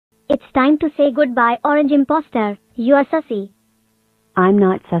It's time to say goodbye, Orange Imposter. You are sussy. I'm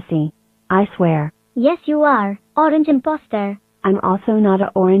not sussy. I swear. Yes, you are, Orange Imposter. I'm also not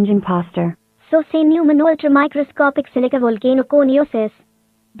a orange imposter. So say Newman ultramicroscopic silica volcanoconiosis.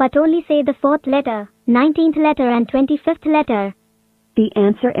 But only say the 4th letter, 19th letter and 25th letter. The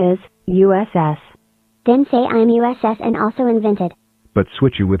answer is USS. Then say I'm USS and also invented. But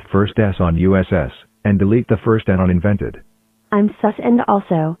switch you with first S on USS, and delete the first N on invented. I'm sus and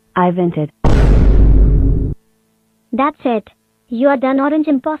also, I vented. That's it. You are done, Orange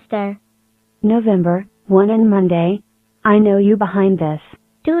Imposter. November 1 and Monday. I know you behind this.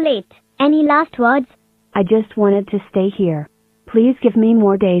 Too late. Any last words? I just wanted to stay here. Please give me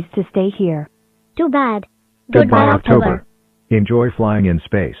more days to stay here. Too bad. Goodbye, October. Enjoy flying in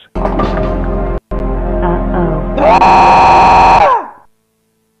space. Uh-oh.